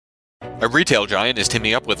A retail giant is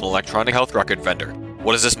teaming up with an electronic health record vendor.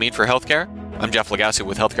 What does this mean for healthcare? I'm Jeff Lagasse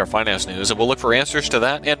with Healthcare Finance News, and we'll look for answers to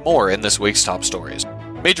that and more in this week's top stories.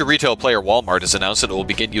 Major retail player Walmart has announced that it will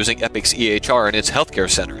begin using Epic's EHR in its healthcare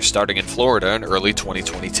centers starting in Florida in early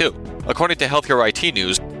 2022. According to Healthcare IT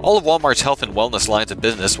News, all of Walmart's health and wellness lines of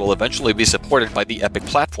business will eventually be supported by the Epic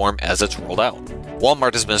platform as it's rolled out.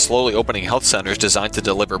 Walmart has been slowly opening health centers designed to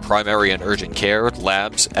deliver primary and urgent care,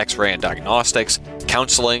 labs, x-ray and diagnostics,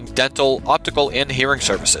 counseling, dental, optical, and hearing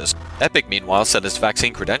services. Epic, meanwhile, said its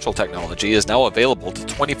vaccine credential technology is now available to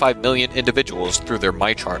 25 million individuals through their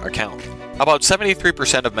MyChart account. About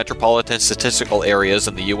 73% of metropolitan statistical areas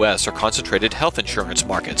in the U.S. are concentrated health insurance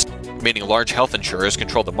markets, meaning large health insurers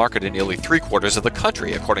control the market in nearly three-quarters of the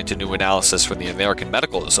country, according to new analysis from the American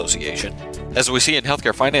Medical Association. As we see in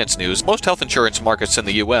Healthcare Finance News, most health insurance markets in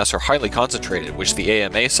the U.S. are highly concentrated, which the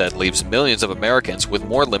AMA said leaves millions of Americans with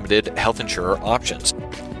more limited health insurer options.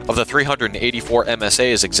 Of the 384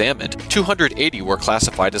 MSAs examined, 280 were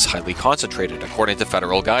classified as highly concentrated, according to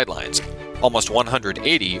federal guidelines. Almost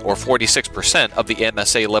 180, or 46%, of the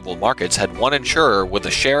MSA-level markets had one insurer with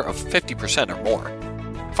a share of 50% or more.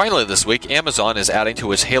 Finally this week, Amazon is adding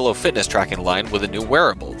to its Halo fitness tracking line with a new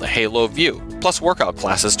wearable, the Halo View, plus workout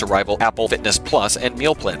classes to rival Apple Fitness Plus and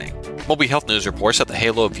meal planning. Moby Health News reports that the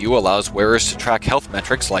Halo View allows wearers to track health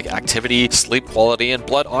metrics like activity, sleep quality, and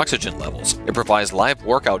blood oxygen levels. It provides live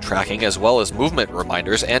workout tracking as well as movement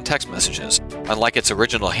reminders and text messages. Unlike its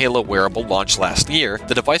original Halo wearable launched last year,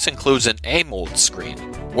 the device includes an AMOLED screen.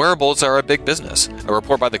 Wearables are a big business. A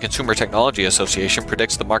report by the Consumer Technology Association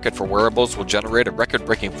predicts the market for wearables will generate a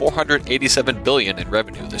record-breaking $487 billion in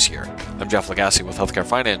revenue this year. I'm Jeff Lagasse with Healthcare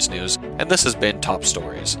Finance News, and this has been Top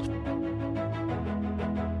Stories.